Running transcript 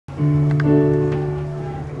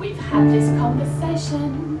We've had this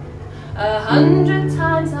conversation 100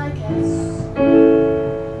 times, I guess.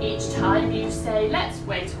 Each time you say, let's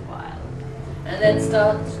wait a while, and then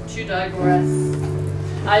start to digress.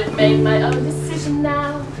 I've made my own decision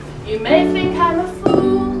now. You may think I'm a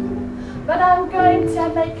fool, but I'm going to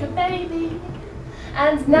make a baby.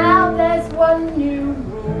 And now there's one new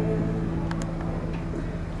rule.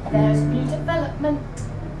 There's new development,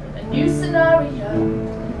 a new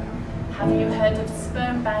scenario. Have you heard of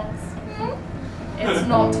sperm banks? It's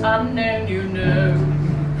not unknown, you know.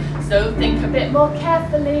 So think a bit more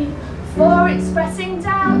carefully before expressing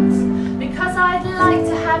doubt, because I'd like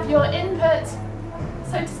to have your input,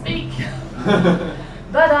 so to speak.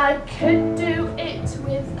 But I could do it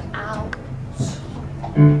without.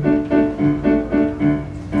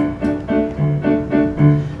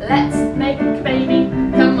 Let's make a baby,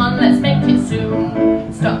 come on, let's make it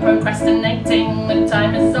soon. Stop procrastinating, the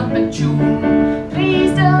time is opportune.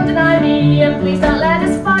 Please don't deny me, and please don't let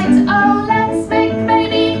us fight. Oh, let's make a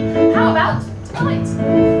baby, how about tonight?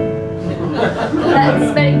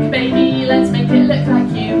 Let's make a baby, let's make it look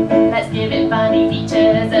like you. Let's give it funny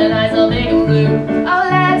features and eyes all big and blue. Oh,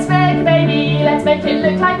 let's make a baby, let's make it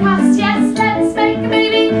look like us. Yes, let's make a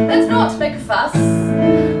baby, let's not make a fuss.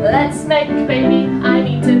 Let's make a baby, I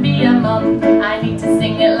need to be a mum. I need to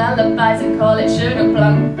sing it lullabies and call it sugar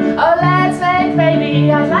plum. Oh, let's make a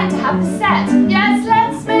baby, I'd like to have a set. Yes,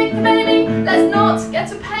 let's make a baby, let's not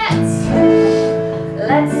get a pet.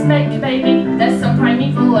 Let's make a baby, there's some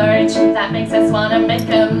primeval urge that makes us want to make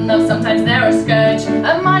them, though sometimes they're a scourge.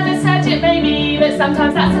 A mindless urge it may be, but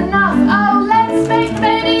sometimes that's enough. Oh, let's make a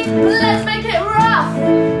baby, let's make it rough.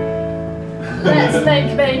 Let's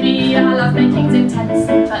make a baby, our love making's intense,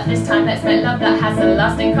 but this time let's make love that has a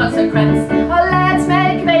lasting consequence. Oh, let's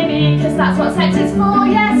make a baby, cause that's what sex is for.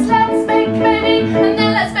 Yes, let's make a baby, and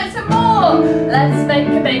then let's make some more. Let's make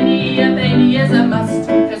a baby is a must,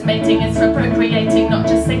 cause mating is for procreating, not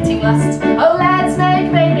just sating lust.